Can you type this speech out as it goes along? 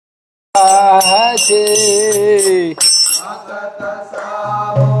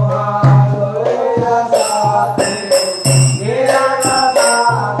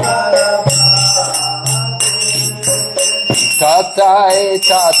Tatai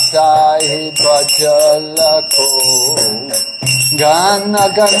tatai bhajalako Gana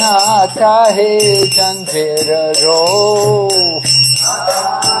gana tahe janjiraro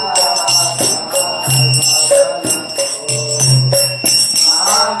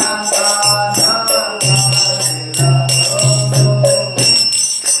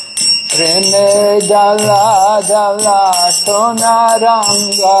Rene dala dala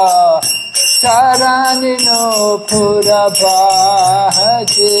sonaranga Saranino pura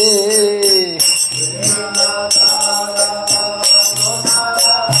bhaje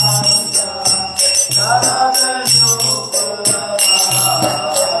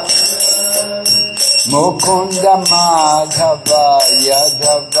Mukunda Madhava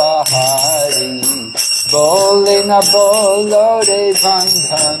Yadava Hari Bole na bolo re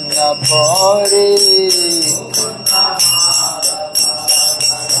bandhana bore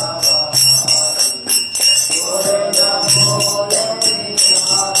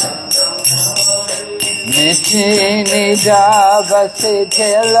Nitini javase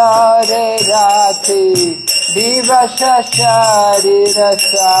telare rati Vivasha sharira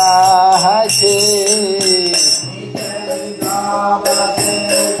sahaje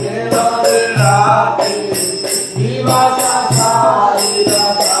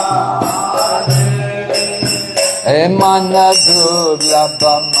Emana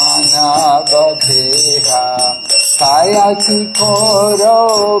durlabha manavadeha Kayati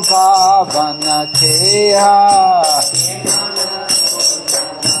koro bhavana teha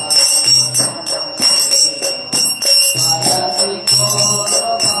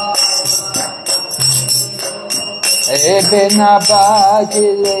Ebena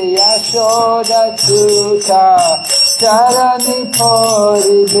bhajile yashoda tuta Charani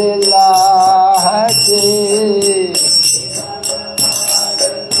pori bilahate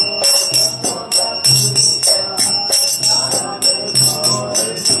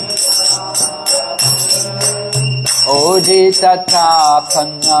Odita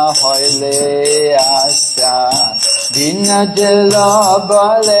tapana hoile asa Dina jala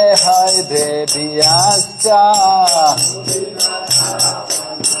bale hai baby asa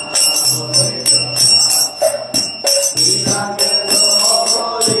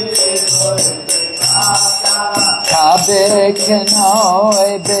Kabe keno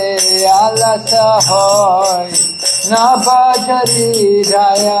ebe alata hoy Na bajari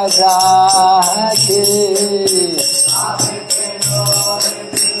raya rake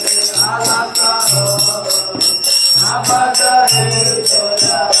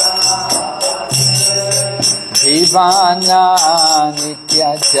Divana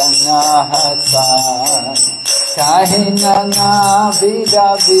nitya janahasa Kahina na vida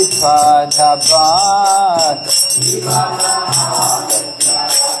vipadhavat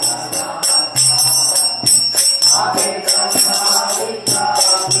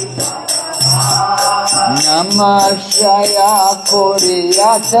Namashaya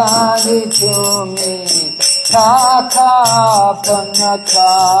koriyatani tumi Taka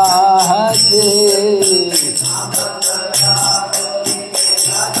panakaje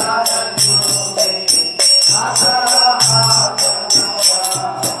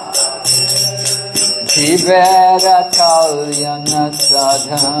Jivera kalyana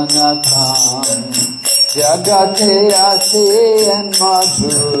sadhanakam Jagate ase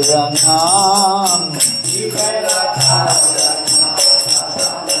madhuranam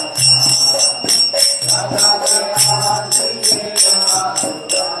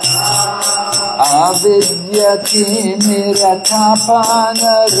Avidyati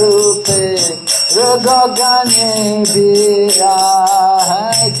miratapana rupe Ragagane viraje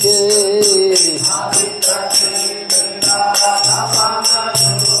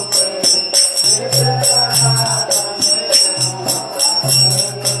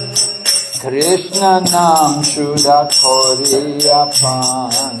Krishna nam shuddha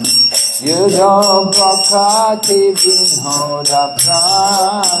koriyapan Yudo bhakati vinhoda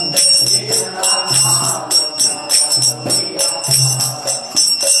pran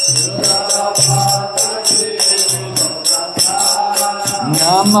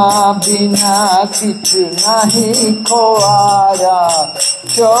Nama bina kichu nahi koara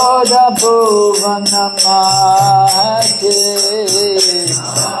Choda bhuvana mahe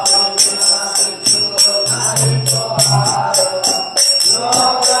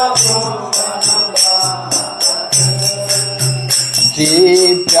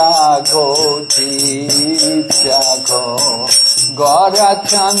Jeev jago, Gaura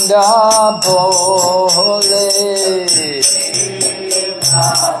Chanda Bhole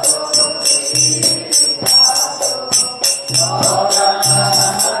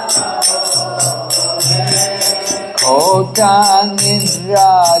Kota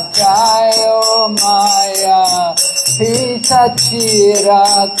Nidra Jayo Maya Pisachira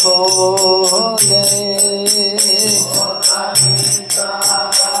Kole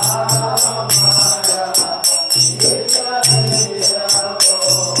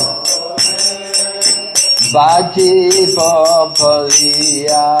Baji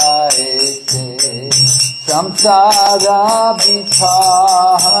Bhavaliya Ese Samsara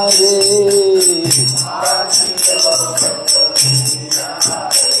Bithare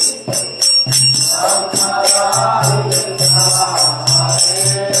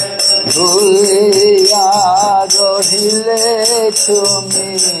Bhuliya rohile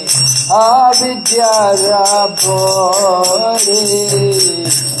tumi avidyara bhore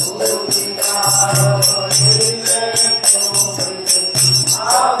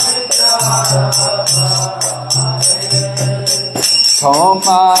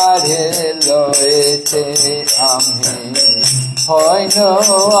Tomare loete ami hoino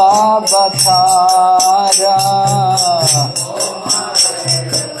avatara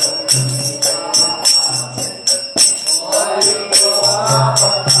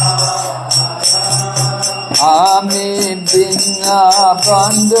Ami Vigna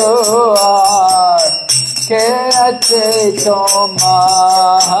Bandhuar Kete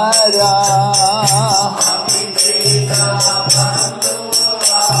Tomara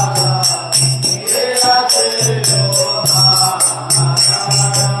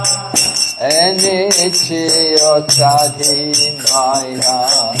Enichi Otadi Maya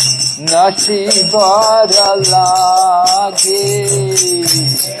Nashibara Lagi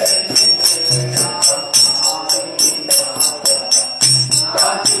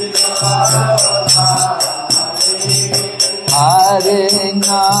Hare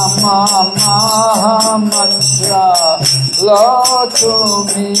Nama Maha Mantra Lo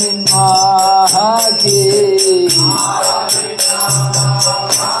Tumi Mahaki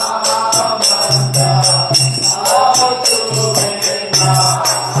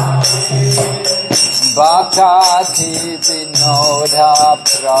Bhakti Vinoda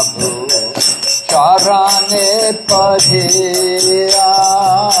Prabhu Charane Padhira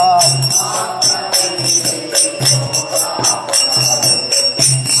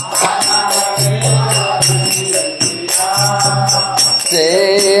Se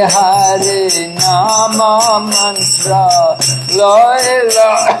Hare Nama Mantra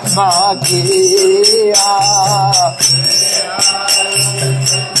Loila Magiya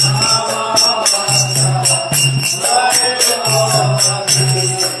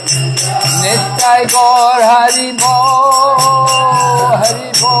Nitai Gaur Hari Bo Hari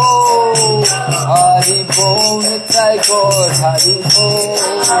Bo Hari Bo Nitai Gaur Hari Bo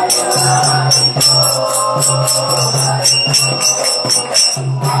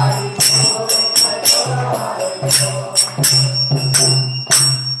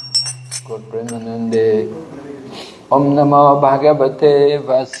Good Premanande Om Namo Bhagavate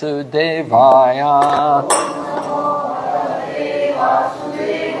Vasudevaya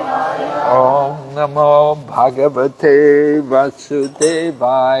Om Namo Bhagavate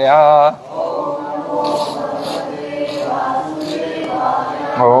Vasudevaya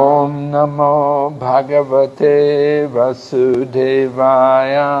Om Namo Bhagavate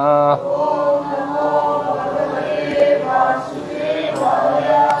Vasudevaya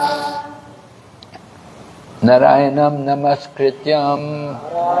Narayanam Namaskrityam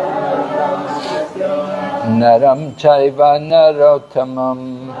Naram Chaiva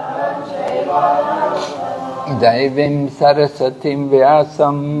Narottamam Daivim Sarasatim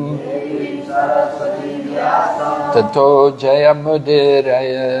Vyasam Tato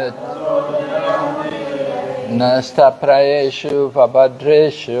Jayamudirayat Nasta Prayeshu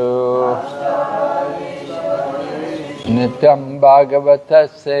Vabhadreshu Nityam Bhagavata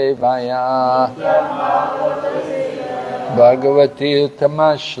Sevaya Bhagavati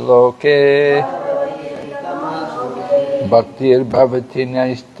Utamashloke Bhaktir Bhavati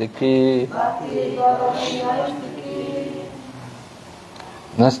Naistaki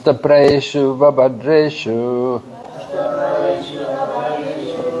Nasta Prayeshu Vabhadreshu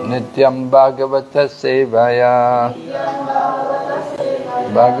Nityam Bhagavata Sevaya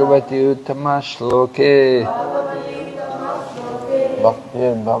Bhagavati Utamashloke Bhakti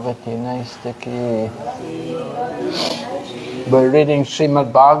Bhavati Naistaki. We're reading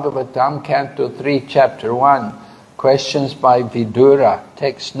Srimad Bhagavatam, Canto 3, Chapter 1, questions by Vidura,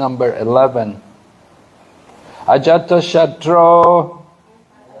 text number 11. Ajatasatro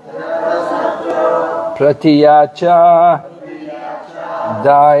Pratiyacha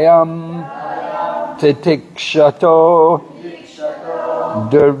Dayam Titikshato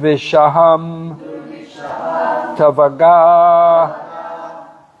Durvishaham Tavaga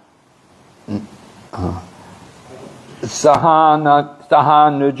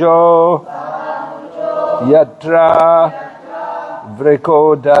Sahanujo Yatra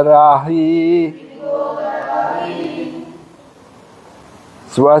Vrikodarahi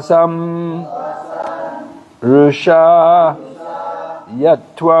Swasam Rusha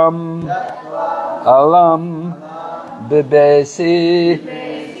Yatwam Alam Bibesi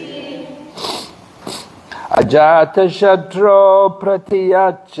Ajata Shatro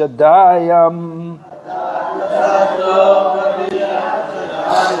Pratiyachadayam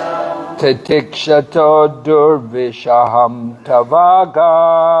Titikshato Durvishaham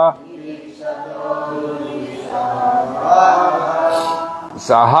Tavaga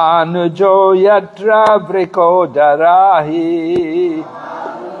Sahanujo Yatra Vrikodarahi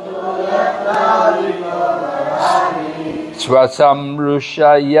Swasam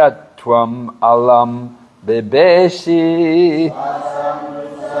Rushayatvam Alam Bibesi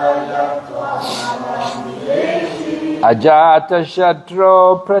Ajata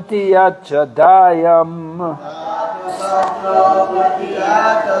Shatro Pratiyachadayam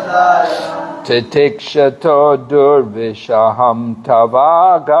Titikshato Durvishaham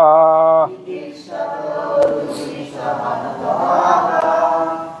Tavaga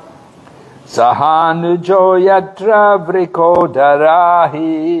Sahanujo Yatra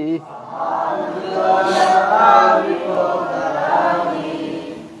Vrikodarahi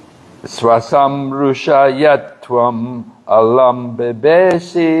Swasam Rushayatvam Alam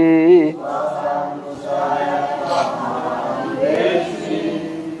Bibesi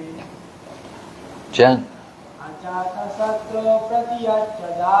Jen. Ajatasatro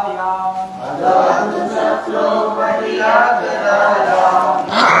Pratiyachadayam Ajatasatro Pratiyachadayam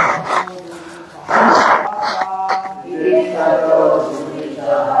Dikṣato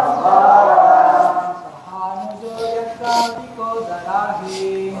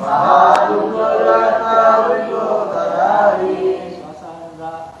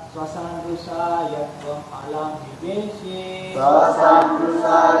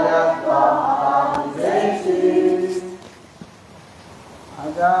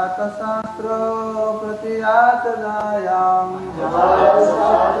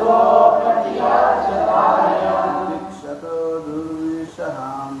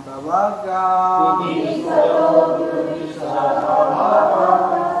Durvishaham Tavaga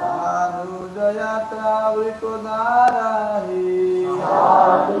Sanujayatra Vrikodarahi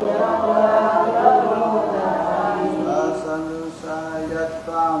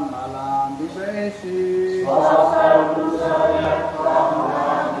Sasanusayatvam Alam Bibesi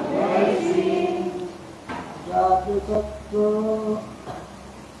Jatutatva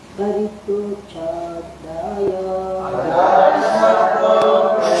Baritu Chadaya Ajatasatro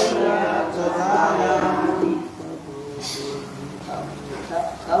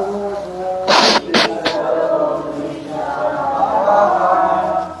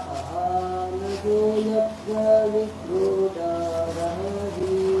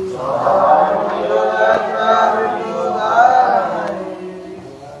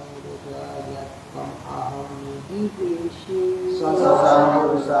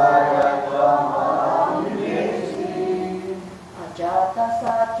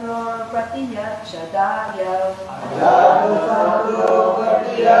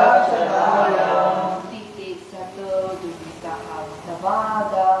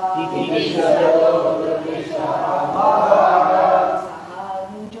Titikshato Durvishaham Tavaga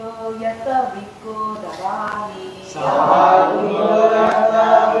Sahanujo Yatra Vrikodarahi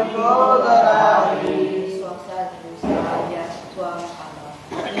Swasarusayatvam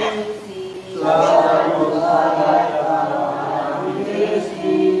Alam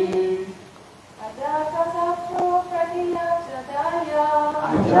Bibesi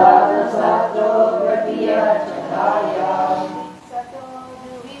Ajatasatro Pratiyachadayam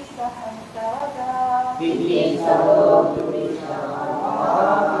Dikṣato Durvishaham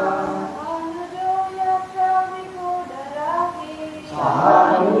Tavaga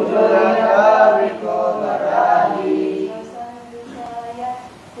Sahanujo Yatra Vrikodarahi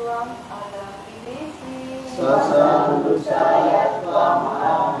Swasarusayatvam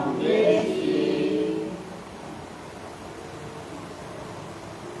Alam Bibesi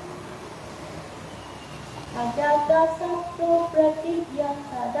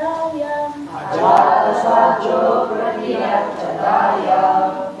Ajatasatro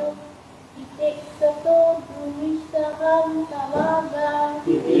Pratiyachadayam Titikshato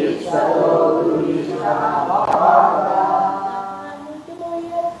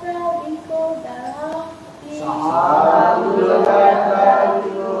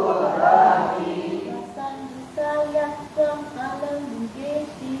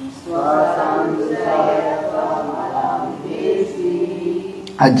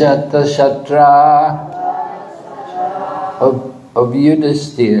Ajata Shatra of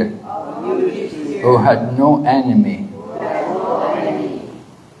Yudhisthira, who had no enemy.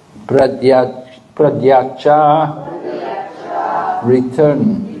 Pradyacha, return.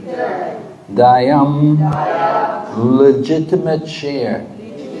 Dayam, legitimate share.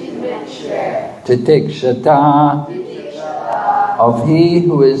 Titikshata, of he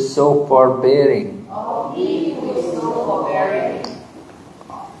who is so forbearing.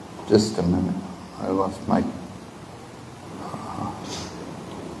 Just a minute, I lost my...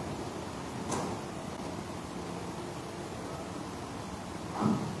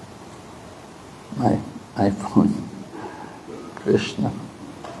 my iPhone. Krishna.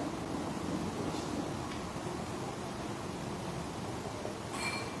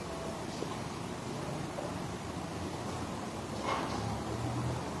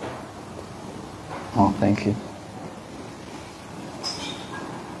 Oh, thank you.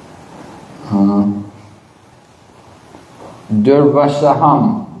 Durvasaham,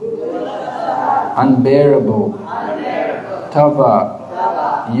 unbearable.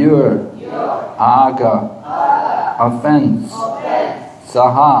 Tava, your. Aga, offense.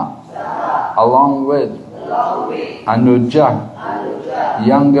 Saha, along with. Anuja,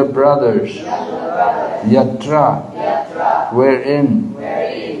 younger brothers. Yatra, wherein.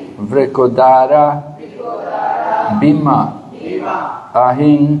 Vrikodara, Bhima,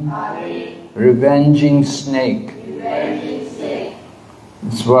 Ahin, revenging snake.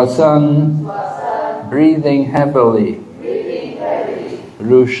 Swasan, breathing heavily.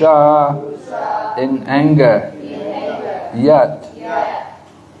 Rusha, in anger. Yat,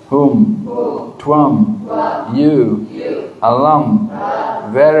 whom. Tvam, you. Alam,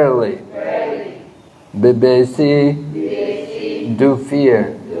 verily. Bibesi, do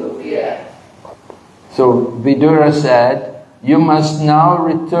fear. So Vidura said, you must now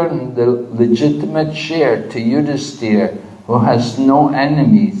return the legitimate share to Yudhisthira, who has no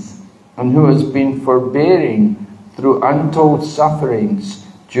enemies and who has been forbearing through untold sufferings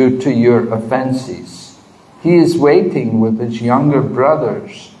due to your offences. He is waiting with his younger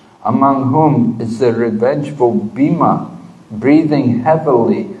brothers, among whom is the revengeful Bhima, breathing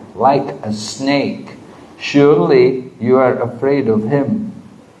heavily like a snake. Surely you are afraid of him.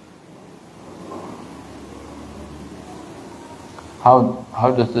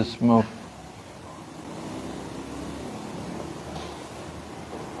 How does this move?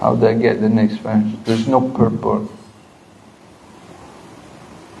 How do I get the next verse? There's no purport.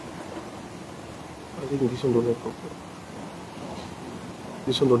 I think this one don't have purport.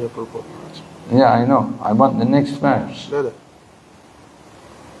 This one don't have purport. Yeah, I know. I want the next verse. There.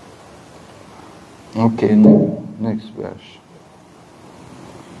 Okay, next verse.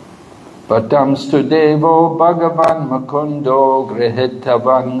 Patamstu devo bhagavan makundo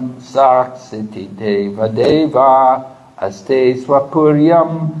grihitavan saksiti deva deva aste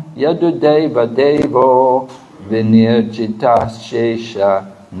swapuryam yadudeva devo vinirjitas shesha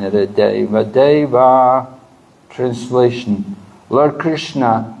niradeva deva. Translation. Lord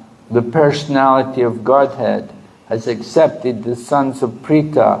Krishna, the personality of Godhead, has accepted the sons of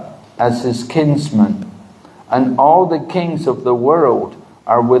Prita as his kinsmen, and all the kings of the world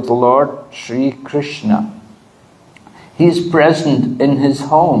are with Lord Sri Krishna. He is present in his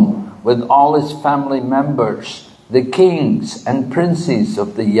home with all his family members, the kings and princes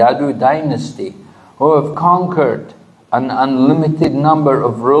of the Yadu dynasty, who have conquered an unlimited number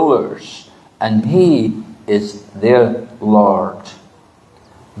of rulers, and he is their Lord.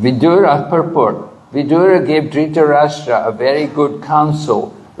 Vidura purport. Vidura gave Dhritarashtra a very good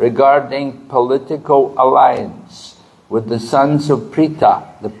counsel regarding political alliance with the sons of Prita,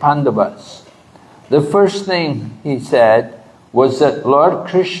 the Pandavas. The first thing he said was that Lord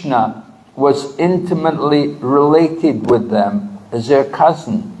Krishna was intimately related with them as their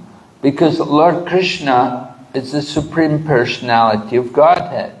cousin, because Lord Krishna is the Supreme Personality of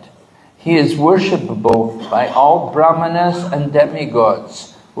Godhead. He is worshipable by all brahmanas and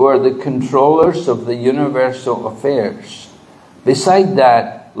demigods, who are the controllers of the universal affairs. Beside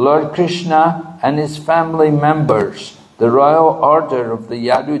that, Lord Krishna and his family members, the royal order of the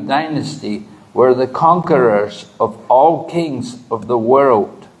Yadu dynasty, were the conquerors of all kings of the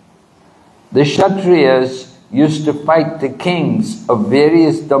world. The Kshatriyas used to fight the kings of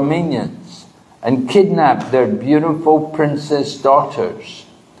various dominions, and kidnapped their beautiful princess daughters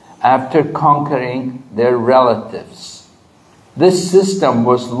after conquering their relatives. This system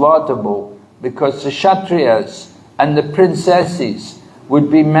was laudable because the Kshatriyas and the princesses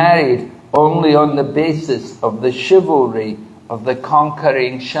would be married only on the basis of the chivalry of the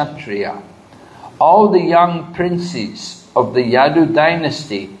conquering Kshatriya. All the young princes of the Yadu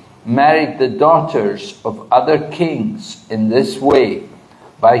dynasty married the daughters of other kings in this way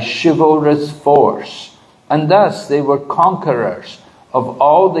by chivalrous force, and thus they were conquerors of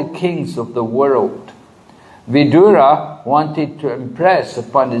all the kings of the world. Vidura wanted to impress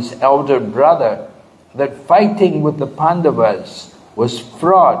upon his elder brother that fighting with the Pandavas was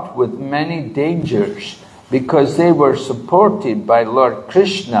fraught with many dangers because they were supported by Lord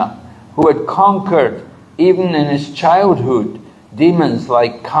Krishna, who had conquered, even in his childhood, demons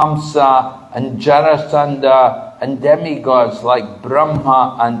like Kamsa and Jarasandha and demigods like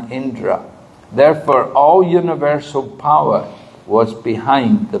Brahma and Indra. Therefore, all universal power was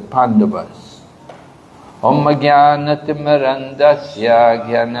behind the Pandavas. Om Jnanatimmarandasya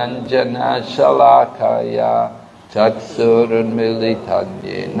Jnananjana Shalakaya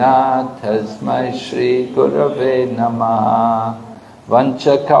Chaksurunmilitanyena Tasmai Shri Gurave Namaha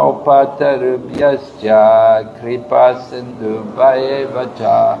Vanchakalpatarubhyascha Kripa Sindhu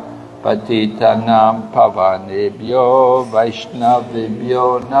Vayevacha Patitanam Pavanebhyo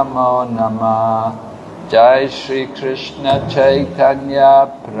Vaishnavibhyo Namo Namah. Jai Shri Krishna Chaitanya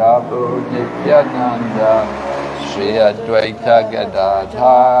Prabhu Nityananda Shri Advaita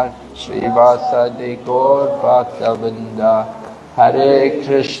Gadadhar Shri Vasadi Gaur Bhaktavinda Hare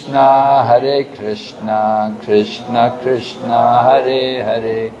Krishna Krishna Krishna Hare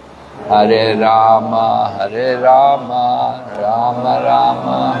Hare Hare Rama Rama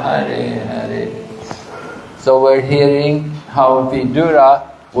Rama Hare Hare. So we're hearing how Vidura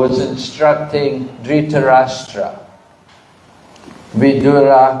was instructing Dhritarashtra.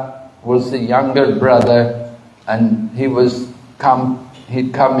 Vidura was the younger brother, and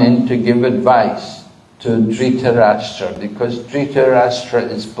he'd come in to give advice to Dhritarashtra, because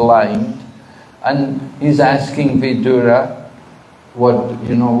Dhritarashtra is blind, and he's asking Vidura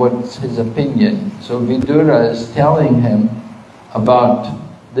what's his opinion. So Vidura is telling him about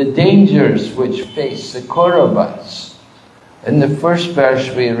the dangers which face the Kauravas. In the first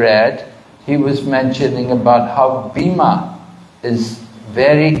verse we read, he was mentioning about how Bhima is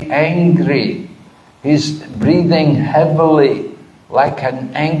very angry. He's breathing heavily like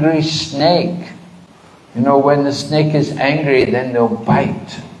an angry snake. You know, when the snake is angry, then they'll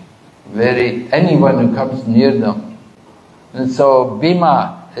bite anyone who comes near them. And so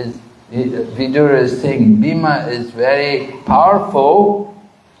Vidura is saying, Bhima is very powerful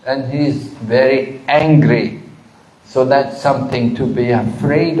and he's very angry. So that's something to be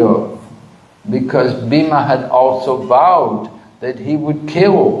afraid of, because Bhima had also vowed that he would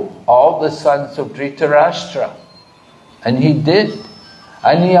kill all the sons of Dhritarashtra. And he did.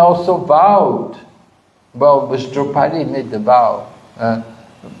 And he also vowed, well, it was Draupadi made the vow.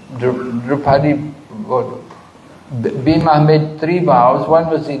 Bhima made 3 vows. One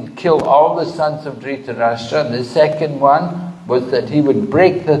was he'd kill all the sons of Dhritarashtra, and the second one was that he would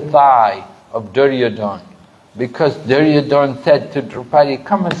break the thigh of Duryodhana. Because Duryodhana said to Draupadi,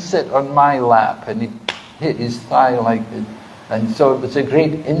 come and sit on my lap, and he hit his thigh like this. And so it was a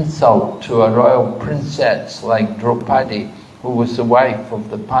great insult to a royal princess like Draupadi, who was the wife of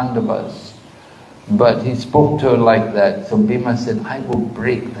the Pandavas. But he spoke to her like that, so Bhima said, I will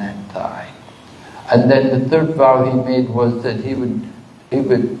break that thigh. And then the third vow he made was that he would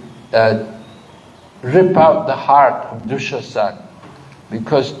rip out the heart of Dushasana,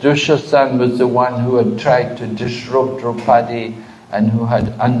 because Dushasana was the one who had tried to disrobe Draupadi and who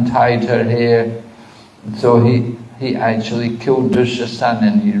had untied her hair. So he actually killed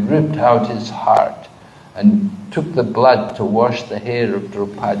Dushasana, and he ripped out his heart and took the blood to wash the hair of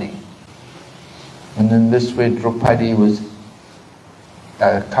Draupadi. And in this way Draupadi was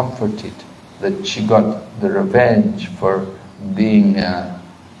comforted that she got the revenge for being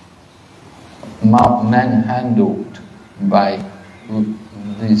manhandled by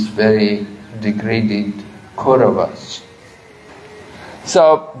these very degraded Kauravas.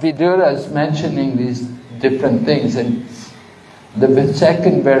 So Vidura is mentioning these different things, and the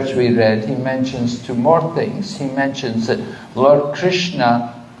second verse we read, he mentions 2 more things. He mentions that Lord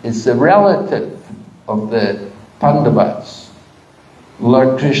Krishna is the relative of the Pandavas.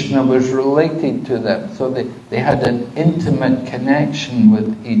 Lord Krishna was related to them, so they had an intimate connection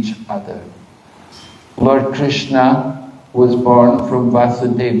with each other. Lord Krishna was born from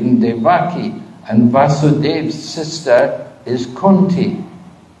Vasudeva and Devaki, and Vasudev's sister is Kunti.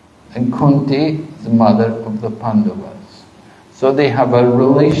 and Kunti is the mother of the Pandavas. So they have a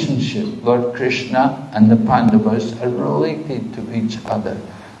relationship. Lord Krishna and the Pandavas are related to each other.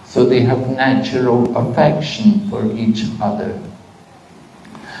 So they have natural affection for each other.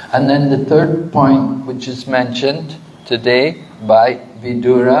 And then the third point, which is mentioned today by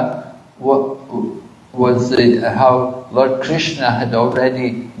Vidura, was how Lord Krishna had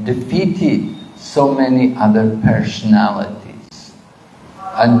already defeated so many other personalities.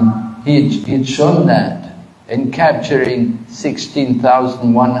 And he'd shown that in capturing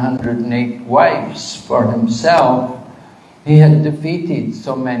 16,108 wives for himself. He had defeated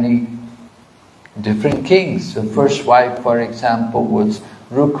so many different kings. The first wife, for example, was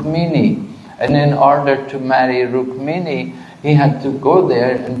Rukmini. And in order to marry Rukmini, he had to go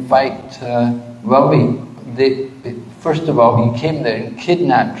there and fight. First of all, he came there and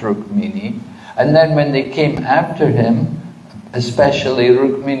kidnapped Rukmini. And then when they came after him, especially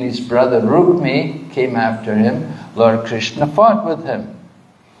Rukmini's brother Rukmi came after him, Lord Krishna fought with him.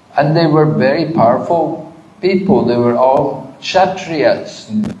 And they were very powerful people. They were all Kshatriyas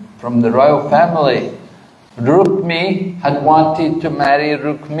from the royal family. Rukmi had wanted to marry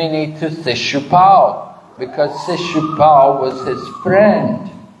Rukmini to Shishupal because Shishupal was his friend.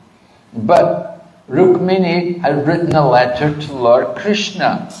 But Rukmini had written a letter to Lord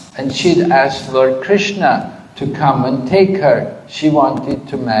Krishna and she'd asked Lord Krishna to come and take her. She wanted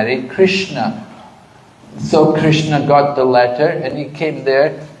to marry Krishna. So Krishna got the letter and he came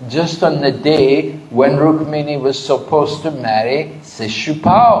there just on the day when Rukmini was supposed to marry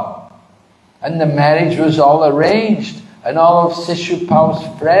Shishupal. And the marriage was all arranged, and all of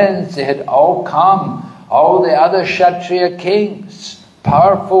Shishupal's friends, they had all come. All the other Kshatriya kings,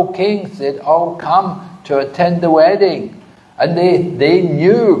 powerful kings, they'd all come to attend the wedding. And they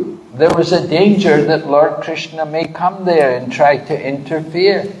knew there was a danger that Lord Krishna may come there and try to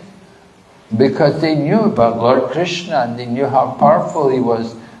interfere. Because they knew about Lord Krishna and they knew how powerful he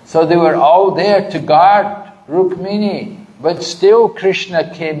was. So they were all there to guard Rukmini. But still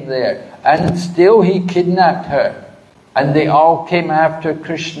Krishna came there and still he kidnapped her. And they all came after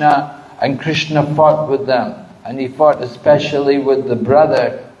Krishna and Krishna fought with them. And he fought especially with the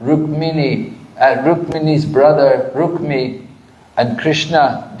brother Rukmini, Rukmini's brother Rukmi. And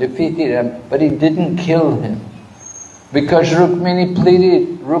Krishna defeated him, but he didn't kill him. Because Rukmini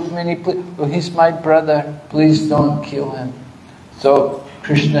pleaded, oh, he's my brother, please don't kill him. So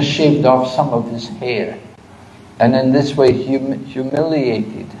Krishna shaved off some of his hair. And in this way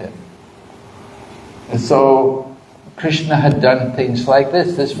humiliated him. And so Krishna had done things like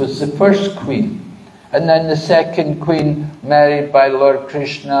this. This was the first queen. And then the second queen married by Lord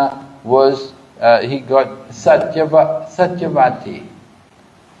Krishna was, he got Satyavati.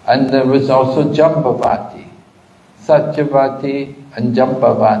 And there was also Jambavati. Satyavati and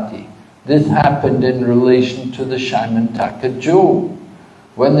Jambavati. This happened in relation to the Shaimantaka jewel.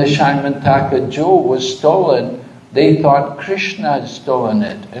 When the Shaimantaka jewel was stolen, they thought Krishna had stolen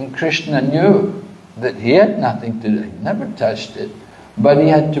it. And Krishna knew that he had nothing to do, he never touched it. But he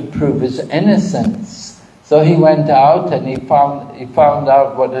had to prove his innocence. So he went out and he found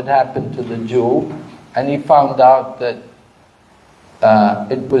out what had happened to the jewel. And he found out that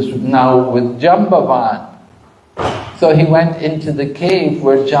it was now with Jambavan. So he went into the cave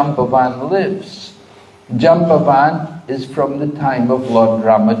where Jambavan lives. Jambavan is from the time of Lord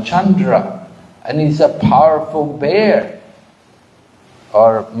Ramachandra. And he's a powerful bear.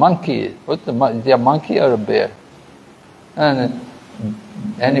 Or monkey. Is he a monkey or a bear? And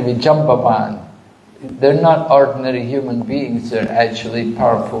anyway, Jambavan. They're not ordinary human beings. They're actually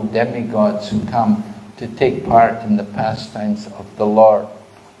powerful demigods who come to take part in the pastimes of the Lord.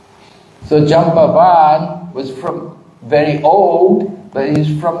 So Jambavan was very old, but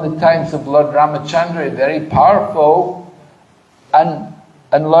he's from the times of Lord Ramachandra, very powerful. And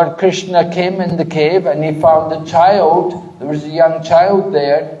Lord Krishna came in the cave and he found a child. There was a young child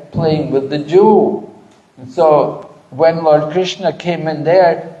there playing with the jewel. And so when Lord Krishna came in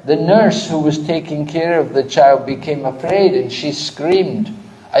there, the nurse who was taking care of the child became afraid and she screamed.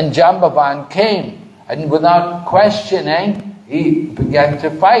 And Jambavan came, and without questioning, he began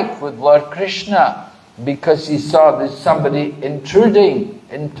to fight with Lord Krishna because he saw there's somebody intruding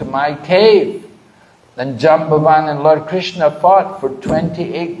into my cave. And Jambavan and Lord Krishna fought for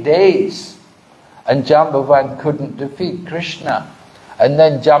 28 days. And Jambavan couldn't defeat Krishna. And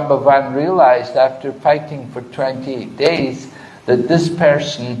then Jambavan realized after fighting for 28 days that this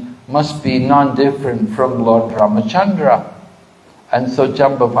person must be non-different from Lord Ramachandra. And so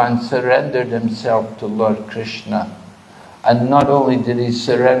Jambavan surrendered himself to Lord Krishna. And not only did he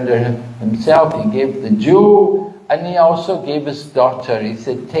surrender himself, he gave the jewel and he also gave his daughter. He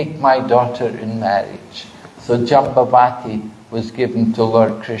said, take my daughter in marriage. So Jambavati was given to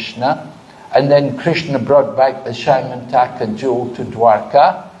Lord Krishna, and then Krishna brought back the Shaimantaka jewel to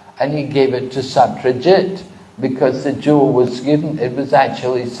Dwarka, and he gave it to Satyajit, because the jewel was given, it was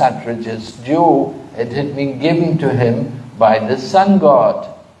actually Satyajit's jewel. It had been given to him by the sun god.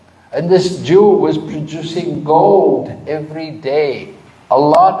 And this jewel was producing gold every day, a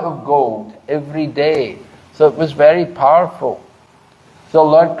lot of gold every day. So it was very powerful. So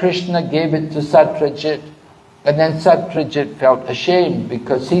Lord Krishna gave it to Satyajit, and then Satyajit felt ashamed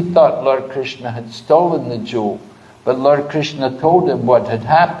because he thought Lord Krishna had stolen the jewel. But Lord Krishna told him what had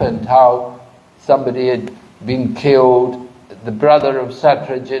happened, how somebody had been killed, the brother of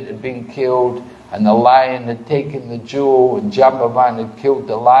Satyajit had been killed, and the lion had taken the jewel, and Jambavan had killed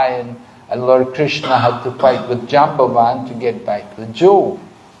the lion, and Lord Krishna had to fight with Jambavan to get back the jewel.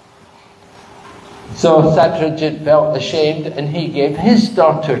 So Satyajit felt ashamed, and he gave his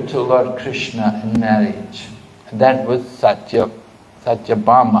daughter to Lord Krishna in marriage. And that was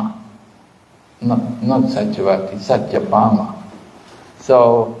Satyabhama. Not Satyavati, Satyabhama.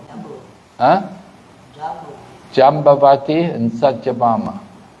 So, Jambavati and Satyabhama.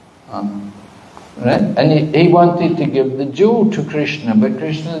 Right? And he wanted to give the jewel to Krishna, but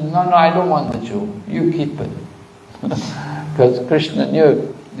Krishna said, no, I don't want the jewel, you keep it. Because Krishna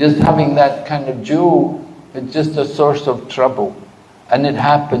knew, just having that kind of jewel, it's just a source of trouble. And it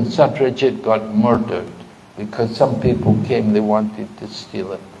happened, Satyajit got murdered, because some people came, they wanted to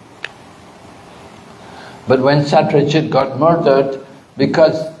steal it. But when Satyajit got murdered,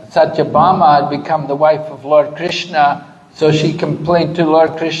 because Satyabhama had become the wife of Lord Krishna, so she complained to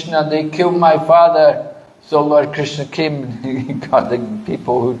Lord Krishna, they killed my father. So Lord Krishna came and he got the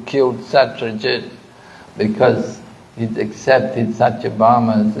people who killed Satyajit, because he'd accepted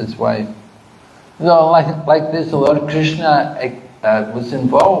Satyabhama as his wife. So like this, Lord Krishna was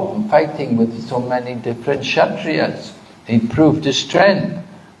involved in fighting with so many different Kshatriyas. He proved his strength.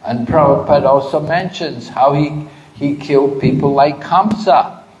 And Prabhupada also mentions how he killed people like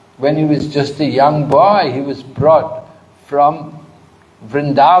Kamsa. When he was just a young boy, he was brought from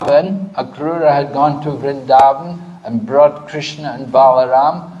Vrindavan. Akrura had gone to Vrindavan and brought Krishna and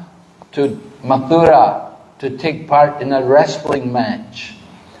Balaram to Mathura to take part in a wrestling match.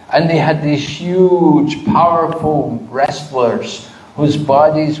 And they had these huge, powerful wrestlers whose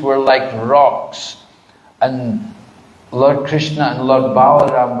bodies were like rocks. And Lord Krishna and Lord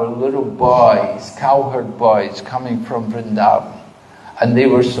Balaram were little boys, cowherd boys coming from Vrindavan. And they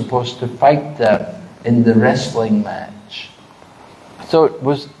were supposed to fight them in the wrestling match. So it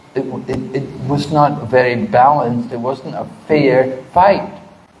was not very balanced, it wasn't a fair fight.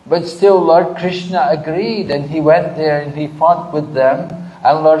 But still Lord Krishna agreed, and he went there and he fought with them,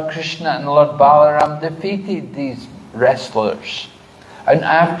 and Lord Krishna and Lord Balaram defeated these wrestlers. And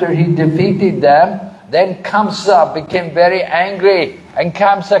after he defeated them, then Kamsa became very angry, and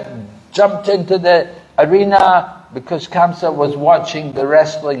Kamsa jumped into the arena because Kamsa was watching the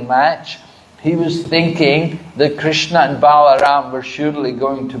wrestling match. He was thinking that Krishna and Balaram were surely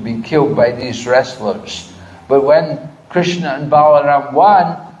going to be killed by these wrestlers. But when Krishna and Balaram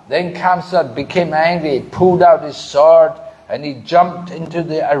won, then Kamsa became angry. He pulled out his sword and he jumped into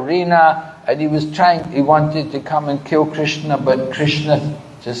the arena, and he wanted to come and kill Krishna, but Krishna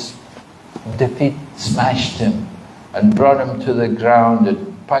just smashed him and brought him to the ground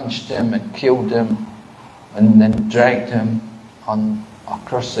and punched him and killed him and then dragged him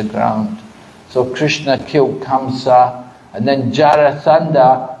across the ground. So Krishna killed Kamsa, and then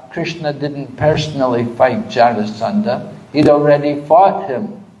Jarasandha, Krishna didn't personally fight Jarasandha, he'd already fought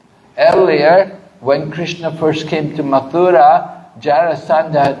him. Earlier, when Krishna first came to Mathura,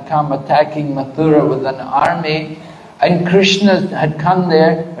 Jarasandha had come attacking Mathura with an army, and Krishna had come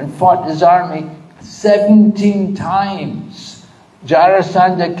there and fought his army 17 times.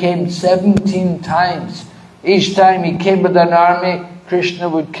 Jarasandha came 17 times. Each time he came with an army, Krishna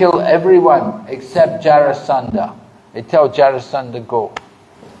would kill everyone except Jarasandha. They tell Jarasandha go.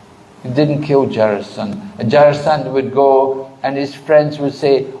 He didn't kill Jarasandha. And Jarasandha would go, and his friends would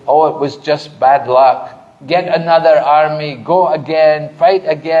say, oh, it was just bad luck. Get another army, go again, fight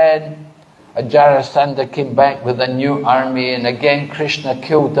again. And Jarasandha came back with a new army, and again Krishna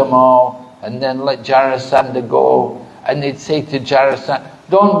killed them all, and then let Jarasandha go. And they'd say to Jarasandha,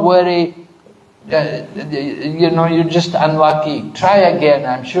 don't worry, you're just unlucky. Try again,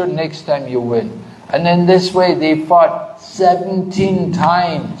 I'm sure next time you win. And in this way they fought 17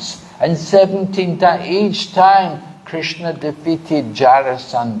 times. And 17 times, each time Krishna defeated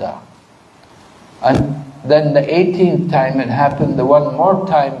Jarasandha. And then the 18th time it happened, the one more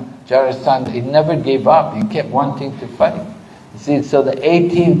time, Jarasandha, he never gave up, he kept wanting to fight. You see, so the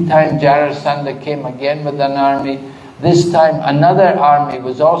 18th time Jarasandha came again with an army. This time another army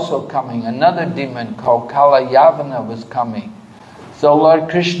was also coming, another demon called Kalayavana was coming. So Lord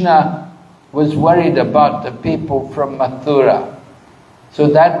Krishna was worried about the people from Mathura. So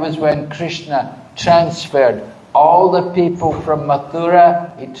that was when Krishna transferred all the people from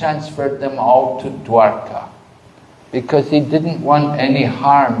Mathura, he transferred them all to Dwarka. Because he didn't want any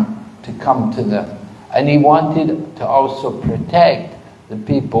harm to come to them. And he wanted to also protect the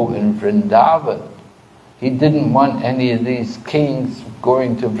people in Vrindavan. He didn't want any of these kings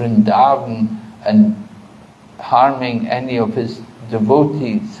going to Vrindavan and harming any of his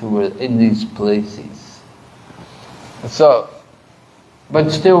devotees who were in these places. So, but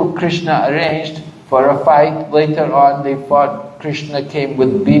still Krishna arranged for a fight. Later on they fought. Krishna came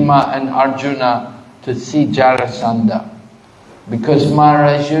with Bhima and Arjuna to see Jarasandha. Because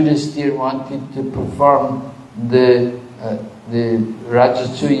Maharaj Yudhisthira wanted to perform the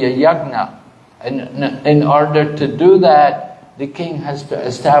Rajasuya Yagna. And in order to do that, the king has to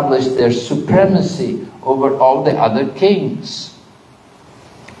establish their supremacy over all the other kings.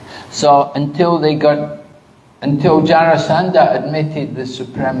 So until Jarasandha admitted the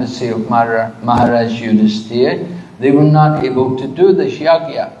supremacy of Maharaj Yudhisthira, they were not able to do this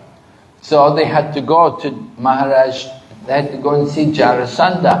yagya. So they had to go to Maharaj, they had to go and see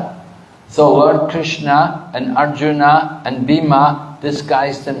Jarasandha. So Lord Krishna and Arjuna and Bhima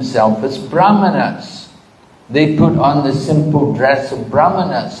disguised themselves as Brahmanas. They put on the simple dress of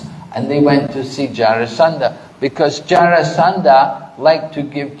Brahmanas and they went to see Jarasandha, because Jarasandha liked to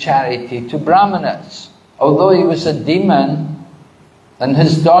give charity to Brahmanas. Although he was a demon and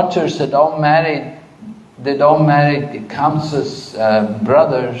his daughters had all married, they'd all married Kamsa's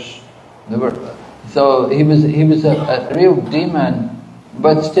brothers. So he was a real demon,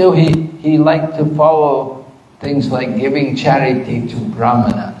 but still he liked to follow things like giving charity to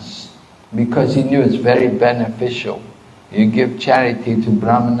Brahmanas, because he knew it's very beneficial. You give charity to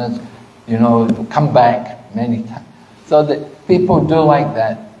Brahmanas, you know, come back many times. So the people do like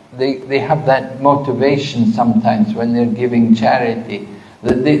that. They have that motivation sometimes when they're giving charity.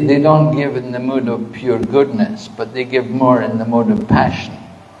 That they don't give in the mood of pure goodness, but they give more in the mode of passion.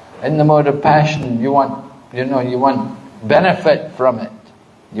 In the mode of passion, you want benefit from it.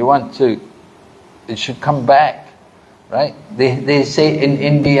 You want to, it should come back, right? They say in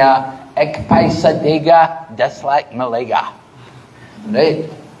India, ek paisa dega, just like Malaysia, right?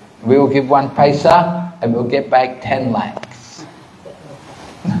 We will give 1 paisa and we'll get back 10 lakhs.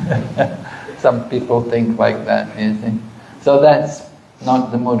 Some people think like that, you see. So that's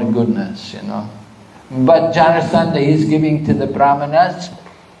not the mode of goodness, you know. But Jarasandha is giving to the Brahmanas,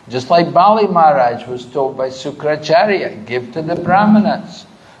 just like Bali Maharaj was told by Sukracharya, give to the Brahmanas.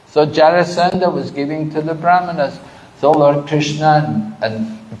 So Jarasandha was giving to the Brahmanas. So Lord Krishna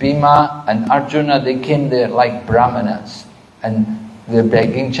and Bhima and Arjuna, they came there like Brahmanas. And they're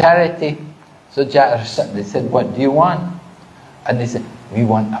begging charity. So Jarasandha, they said, what do you want? And they said, we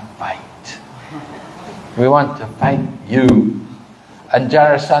want a fight. We want to fight you. And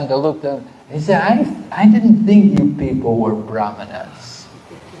Jarasandha looked at him, he said, I didn't think you people were Brahmanas.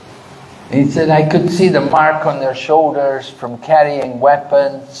 He said, I could see the mark on their shoulders from carrying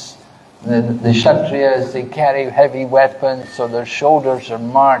weapons. The Kshatriyas, they carry heavy weapons, so their shoulders are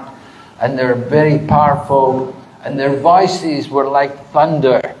marked, and they're very powerful, and their voices were like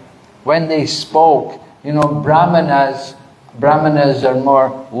thunder. When they spoke, you know, Brahmanas are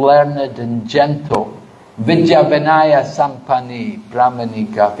more learned and gentle. Vidya Vinaya Sampani, Brahmani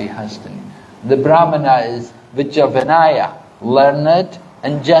Gavi Hastani. The Brahmana is Vidya Vinaya, learned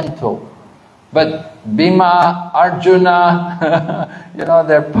and gentle. But Bhima, Arjuna, you know,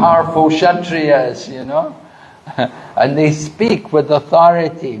 they're powerful Kshatriyas, you know. And they speak with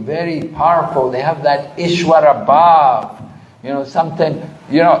authority, very powerful. They have that Ishwara Bhav. You know, sometimes,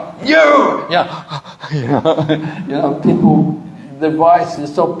 you know, people, their voice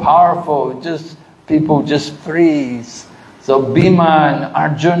is so powerful, people just freeze. So Bhima and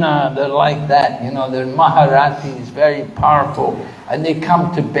Arjuna, they're like that, you know, they're Maharathis, very powerful, and they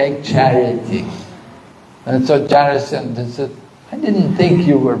come to beg charity. And so Jarasandha said, I didn't think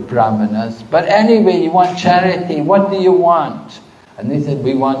you were Brahmanas, but anyway, you want charity, what do you want? And they said,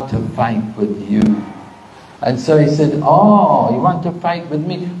 we want to fight with you. And so he said, oh, you want to fight with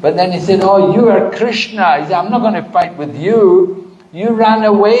me? But then he said, oh, you are Krishna. He said, I'm not going to fight with you. You ran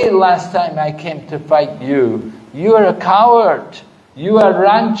away last time I came to fight you. You are a coward. You are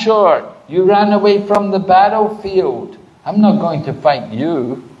ranchor. You ran away from the battlefield. I'm not going to fight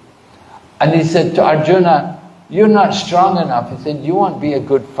you. And he said to Arjuna, you're not strong enough. He said, you won't be a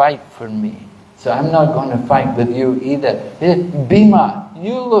good fight for me. So I'm not going to fight with you either. He said, Bhima,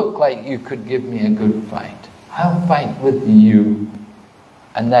 you look like you could give me a good fight. I'll fight with you.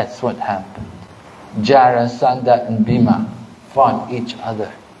 And that's what happened. Jarasandha and Bhima fought each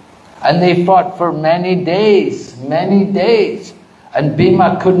other. And they fought for many days. And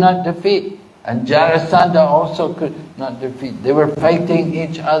Bhima could not defeat. And Jarasandha also could not defeat. They were fighting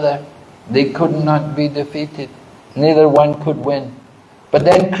each other. They could not be defeated. Neither one could win. But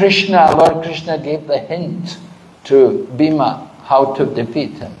then Krishna, Lord Krishna gave the hint to Bhima how to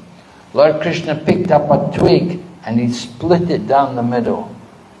defeat him. Lord Krishna picked up a twig and he split it down the middle.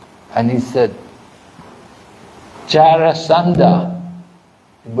 And he said, Jarasandha,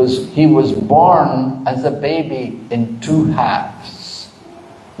 he was born as a baby in two halves.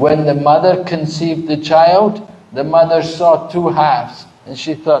 When the mother conceived the child, the mother saw two halves. And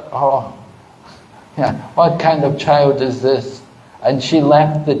she thought, oh, yeah, what kind of child is this? And she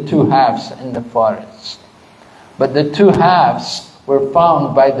left the two halves in the forest. But the two halves were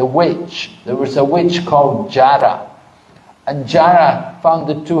found by the witch. There was a witch called Jara. And Jara found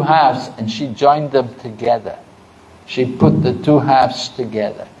the two halves and she joined them together. She put the two halves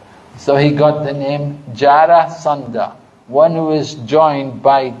together. So he got the name Jarasandha, one who is joined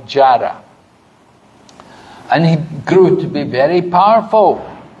by Jara. And he grew to be very powerful,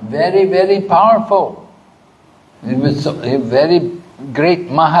 very powerful. He was a very great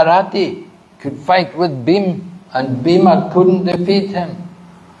Maharati, could fight with Bhima, and Bhima couldn't defeat him.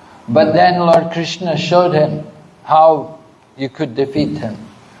 But then Lord Krishna showed him how you could defeat him.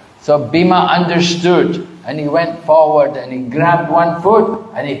 So Bhima understood, and he went forward and he grabbed one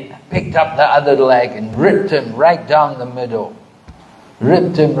foot and he picked up the other leg and ripped him right down the middle.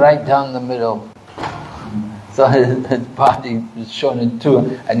 Ripped him right down the middle. So his body was shown in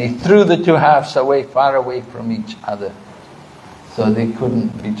two, and he threw the two halves away, far away from each other. So they couldn't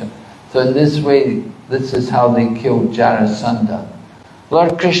reach him. So in this way, this is how they killed Jarasandha.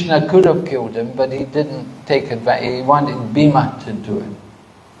 Lord Krishna could have killed him, but he didn't take advantage. He wanted Bhima to do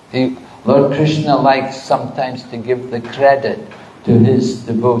it. Lord Krishna likes sometimes to give the credit to his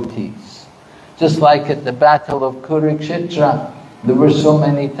devotees. Just like at the battle of Kurukshetra, there were so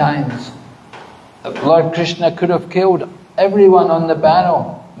many times. Lord Krishna could have killed everyone on the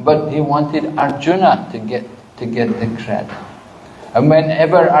battle, but he wanted Arjuna to get the credit. And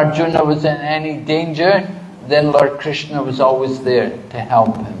whenever Arjuna was in any danger, then Lord Krishna was always there to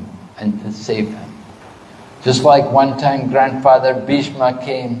help him and to save him. Just like one time Grandfather Bhishma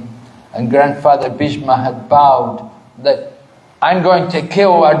came, and Grandfather Bhishma had vowed that I'm going to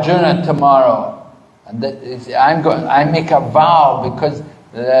kill Arjuna tomorrow. And that I make a vow because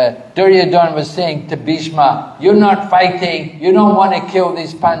Duryodhana was saying to Bhishma, you're not fighting, you don't want to kill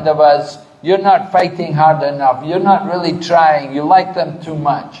these Pandavas, you're not fighting hard enough, you're not really trying, you like them too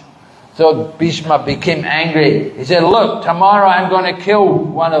much. So Bhishma became angry. He said, look, tomorrow I'm going to kill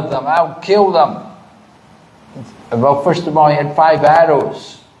one of them, I'll kill them. Well, first of all, he had 5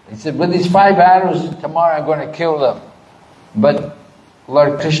 arrows. He said, with these 5 arrows, tomorrow I'm going to kill them. But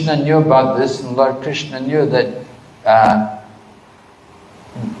Lord Krishna knew about this, and Lord Krishna knew that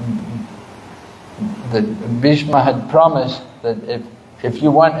that Bhishma had promised that if you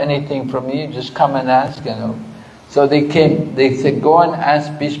want anything from me, just come and ask, you know. So they came, they said, go and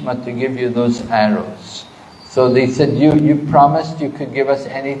ask Bhishma to give you those arrows. So they said, you promised you could give us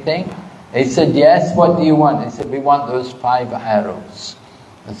anything? He said, yes, what do you want? He said, we want those 5 arrows.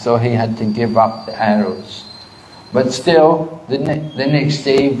 And so he had to give up the arrows. But still, the next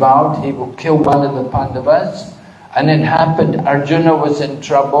day he vowed he will kill one of the Pandavas. And it happened, Arjuna was in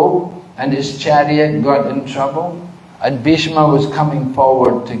trouble, and his chariot got in trouble, and Bhishma was coming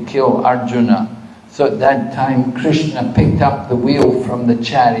forward to kill Arjuna. So at that time, Krishna picked up the wheel from the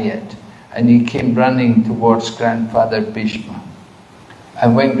chariot, and he came running towards Grandfather Bhishma.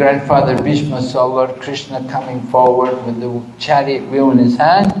 And when Grandfather Bhishma saw Lord Krishna coming forward with the chariot wheel in his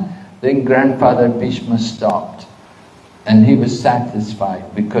hand, then Grandfather Bhishma stopped. And he was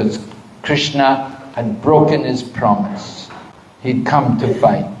satisfied because Krishna had broken his promise. He'd come to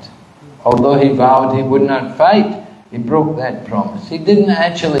fight. Although he vowed he would not fight, he broke that promise. He didn't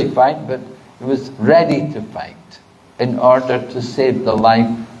actually fight, but he was ready to fight in order to save the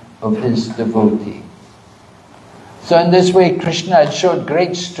life of his devotee. So in this way, Krishna had showed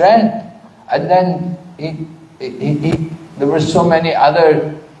great strength. And then there were so many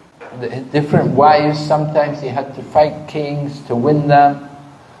other different ways. Sometimes he had to fight kings to win them.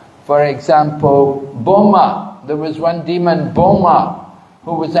 For example, Boma. There was one demon, Boma,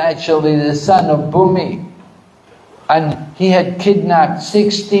 who was actually the son of Bhumi. And he had kidnapped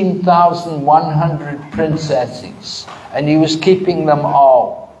 16,100 princesses, and he was keeping them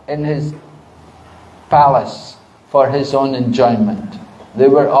all in his palace for his own enjoyment. They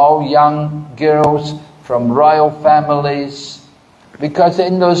were all young girls from royal families, because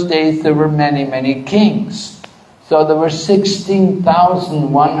in those days there were many, many kings. So there were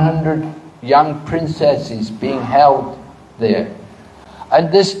 16,100 young princesses being held there.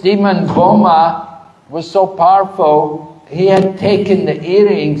 And this demon Boma was so powerful, he had taken the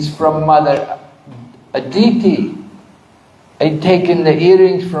earrings from Mother Aditi. He'd taken the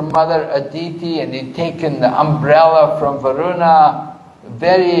earrings from Mother Aditi, and he'd taken the umbrella from Varuna,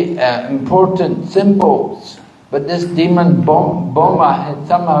 very important symbols. But this demon Boma had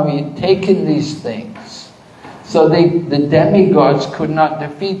somehow taken these things. So the demigods could not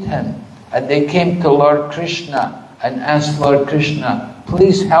defeat him. And they came to Lord Krishna and asked Lord Krishna,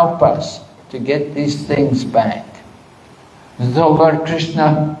 please help us to get these things back. And so Lord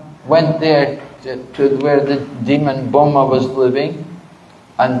Krishna went there to where the demon Boma was living,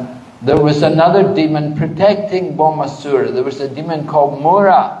 and there was another demon protecting Bomasura. There was a demon called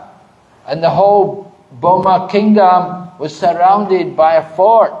Mura, and the whole Boma kingdom was surrounded by a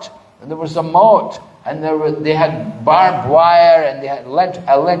fort, and there was a moat, and they had barbed wire, and they had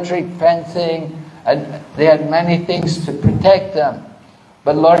electric fencing, and they had many things to protect them.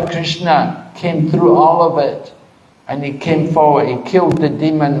 But Lord Krishna came through all of it, and he came forward. He killed the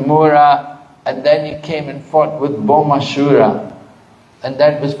demon Mura, and then he came and fought with Bomasura, and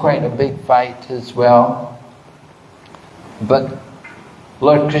that was quite a big fight as well. But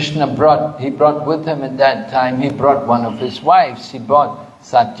Lord Krishna brought with him at that time, he brought one of his wives. He brought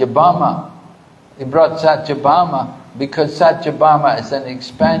Satyabhama. He brought Satyabhama because Satyabhama is an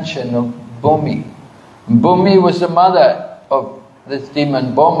expansion of Bhumi. Bhumi was the mother of this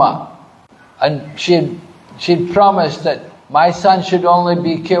demon Boma, and she'd promised that my son should only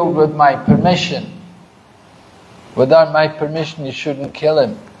be killed with my permission. Without my permission, you shouldn't kill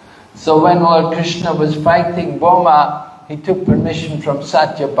him. So when Lord Krishna was fighting Boma, he took permission from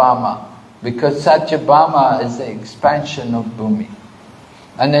Satyabhama, because Satyabhama is the expansion of Bhumi.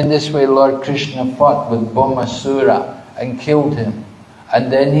 And in this way Lord Krishna fought with Bomasura and killed him. And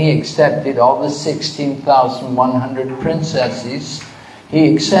then he accepted all the 16,100 princesses.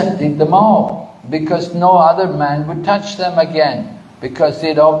 He accepted them all, because no other man would touch them again, because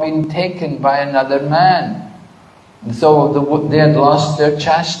they'd all been taken by another man. And so they had lost their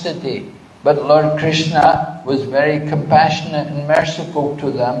chastity. But Lord Krishna was very compassionate and merciful to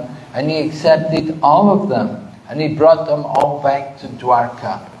them, and he accepted all of them, and he brought them all back to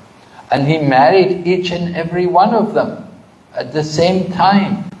Dwarka. And he married each and every one of them at the same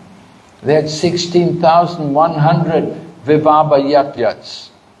time. They had 16,100 Vivaba Yagyas,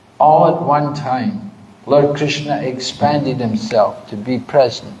 all at one time. Lord Krishna expanded himself to be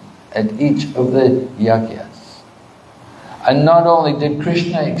present at each of the Yagyas. And not only did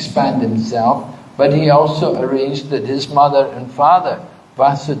Krishna expand himself, but he also arranged that his mother and father,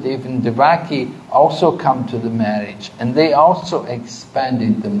 Vasudeva and Devaki, also come to the marriage, and they also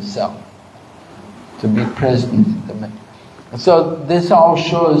expanded themselves to be present at the marriage. So this all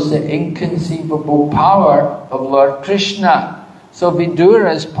shows the inconceivable power of Lord Krishna. So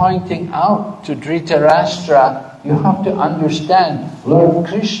Vidura is pointing out to Dhritarashtra, you have to understand, Lord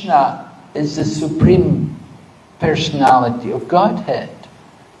Krishna is the supreme personality of Godhead.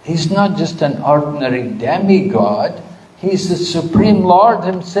 He's not just an ordinary demigod, he's the Supreme Lord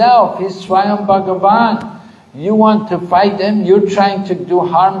himself, he's Swayam Bhagavan. You want to fight him, you're trying to do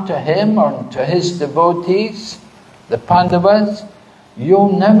harm to him or to his devotees, the Pandavas,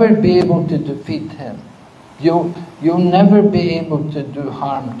 you'll never be able to defeat him. You'll never be able to do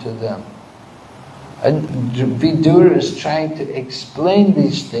harm to them. And Vidura is trying to explain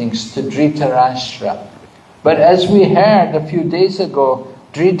these things to Dhritarashtra. But as we heard a few days ago,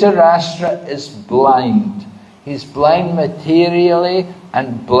 Dhritarashtra is blind. He's blind materially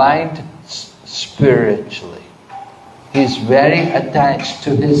and blind spiritually. He's very attached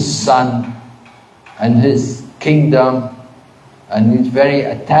to his son and his kingdom, and he's very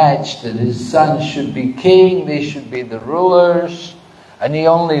attached that his son should be king, they should be the rulers, and he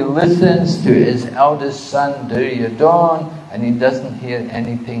only listens to his eldest son Duryodhana, and he doesn't hear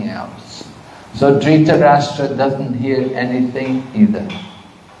anything else. So Dhritarashtra doesn't hear anything either.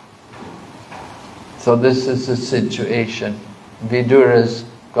 So this is the situation. Vidura's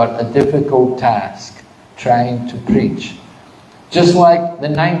got a difficult task, trying to preach. Just like the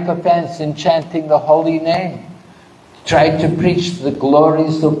ninth offense in chanting the holy name. Try to preach the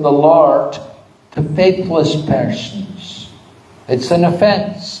glories of the Lord to faithless persons. It's an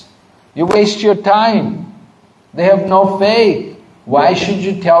offense. You waste your time. They have no faith. Why should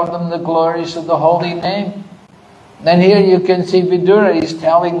you tell them the glories of the holy name? Then here you can see Vidura is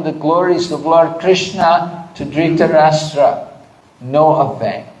telling the glories of Lord Krishna to Dhritarashtra. No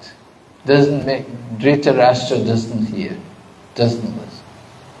effect. Dhritarashtra doesn't hear, doesn't listen.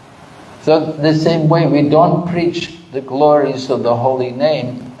 So the same way, we don't preach the glories of the holy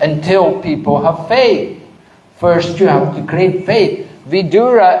name until people have faith. First you have to create faith.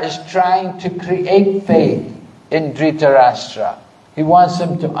 Vidura is trying to create faith in Dhritarashtra. He wants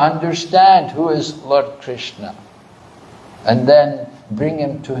him to understand who is Lord Krishna and then bring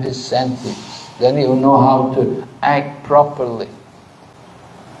him to his senses. Then he will know how to act properly.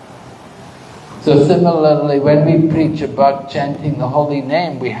 So similarly, when we preach about chanting the holy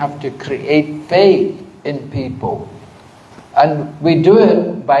name, we have to create faith in people. And we do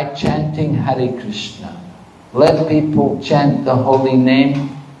it by chanting Hare Krishna. Let people chant the holy name,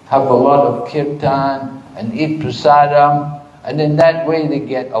 have a lot of kirtan, and eat prasadam, and in that way they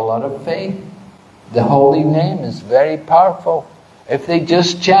get a lot of faith. The holy name is very powerful. If they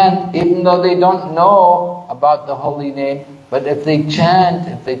just chant, even though they don't know about the holy name, but if they chant,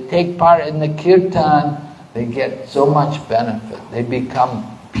 if they take part in the kirtan, they get so much benefit. They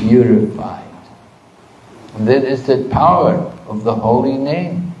become purified. And that is the power of the holy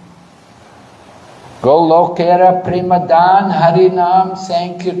name. Golokera Premadan Harinam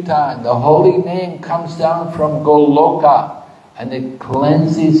Sankirtan. The holy name comes down from Goloka and it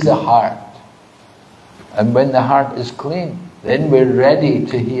cleanses the heart. And when the heart is clean, then we're ready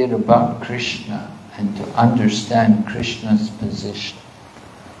to hear about Krishna and to understand Krishna's position.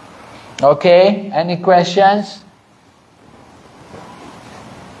 Okay, any questions?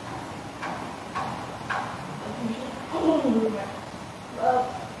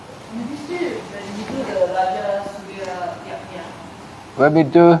 When we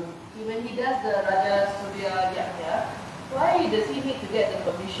do? When he does the Raja Surya Yajna, why does he need to get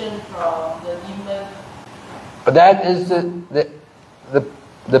the permission from the demon? But that is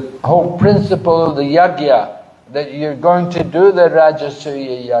the whole principle of the yajna, that you're going to do the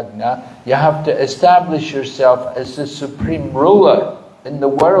Rajasuya Yajna, you have to establish yourself as the supreme ruler in the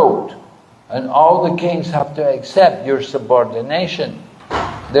world. And all the kings have to accept your subordination,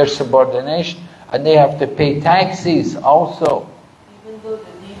 their subordination. And they have to pay taxes also. Even though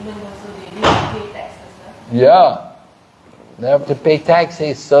the demon also, they need to pay taxes, huh? Yeah. They have to pay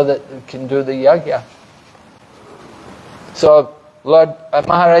taxes so that they can do the yajna. So Lord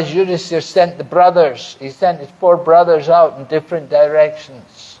Maharaj Yudhisthira sent the brothers, he sent his 4 brothers out in different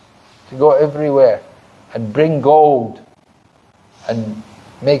directions to go everywhere and bring gold and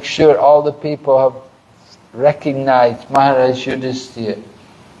make sure all the people have recognized Maharaj Yudhisthira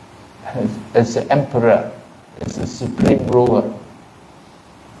as the emperor, as the supreme ruler.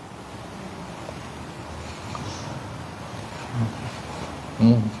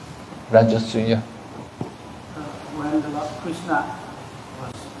 Rajasuya. When the Lord Krishna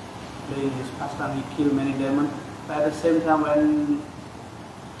was doing his pastime, he killed many demons. But at the same time, when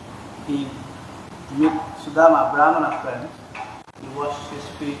he met Sudama, Brahmana friend, he washed his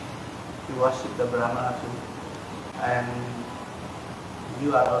feet, he worshipped the Brahmana too. And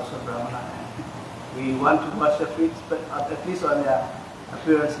you are also Brahmana. We want to wash your feet, but at least on your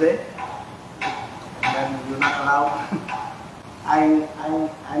appearance day, and then you're not allowed. I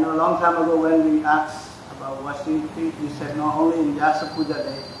know a long time ago when we asked about washing feet, we said no, only in Jasa Puja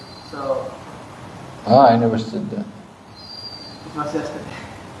day. So I never said that. it was yesterday.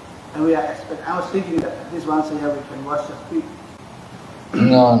 And we are expecting, I was thinking that at least once a year we can wash your feet.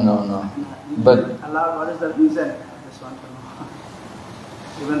 No. But allowed, what is the reason? I just want to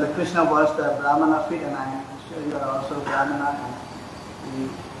know. Even the Krishna washed the Brahmana feet, and I'm sure you are also Brahmana, and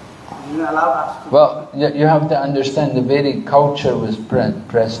you allowed us to. Well, you have to understand the Vedic culture was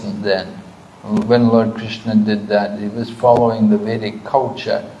present then. When Lord Krishna did that, he was following the Vedic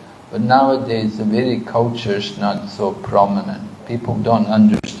culture. But nowadays the Vedic culture is not so prominent. People don't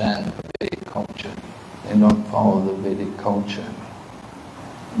understand the Vedic culture. They don't follow the Vedic culture.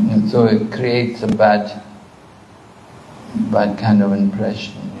 And so it creates a bad kind of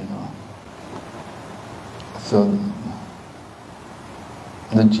impression, you know. So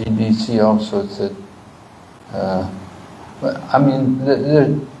the GBC also said, I mean,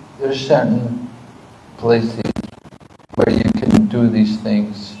 there's certain places where you can do these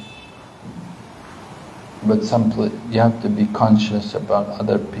things, but you have to be conscious about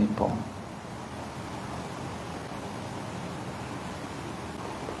other people.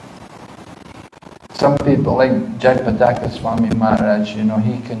 Some people, like Jayapataka Swami Maharaj, you know,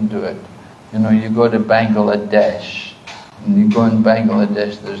 he can do it. You know, you go to Bangladesh, and you go in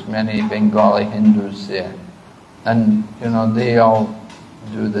Bangladesh, there's many Bengali Hindus there. And you know, they all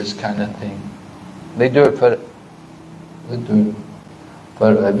do this kind of thing. They do it for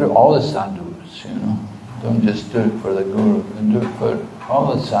all the sadhus, you know. Don't just do it for the guru, they do it for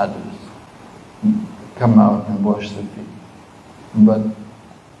all the sadhus. Come out and wash their feet. But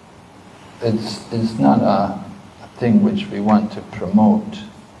it's not a thing which we want to promote.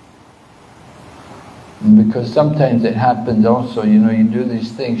 Because sometimes it happens also, you know, you do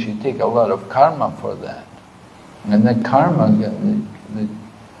these things, you take a lot of karma for that. And that karma,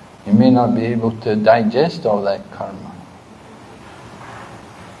 you may not be able to digest all that karma.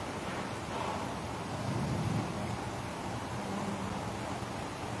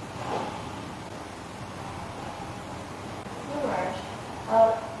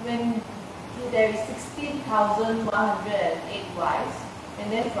 When there is 16,108 wives,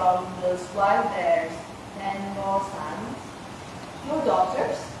 and then from those wives there's 10 more sons, no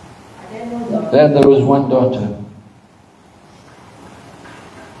daughters? Are there no daughters? There was one daughter.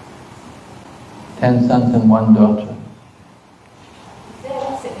 10 sons and one daughter. Is there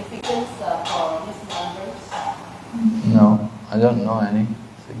any significance for these numbers? No, I don't know any.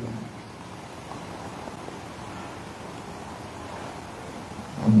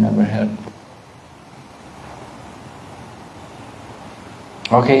 I've never heard.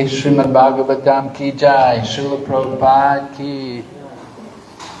 Okay, Srimad Bhagavatam ki jai, Srila Prabhupada ki.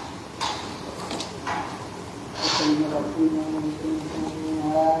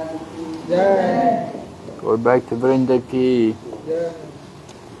 Go back to Vrinda ki.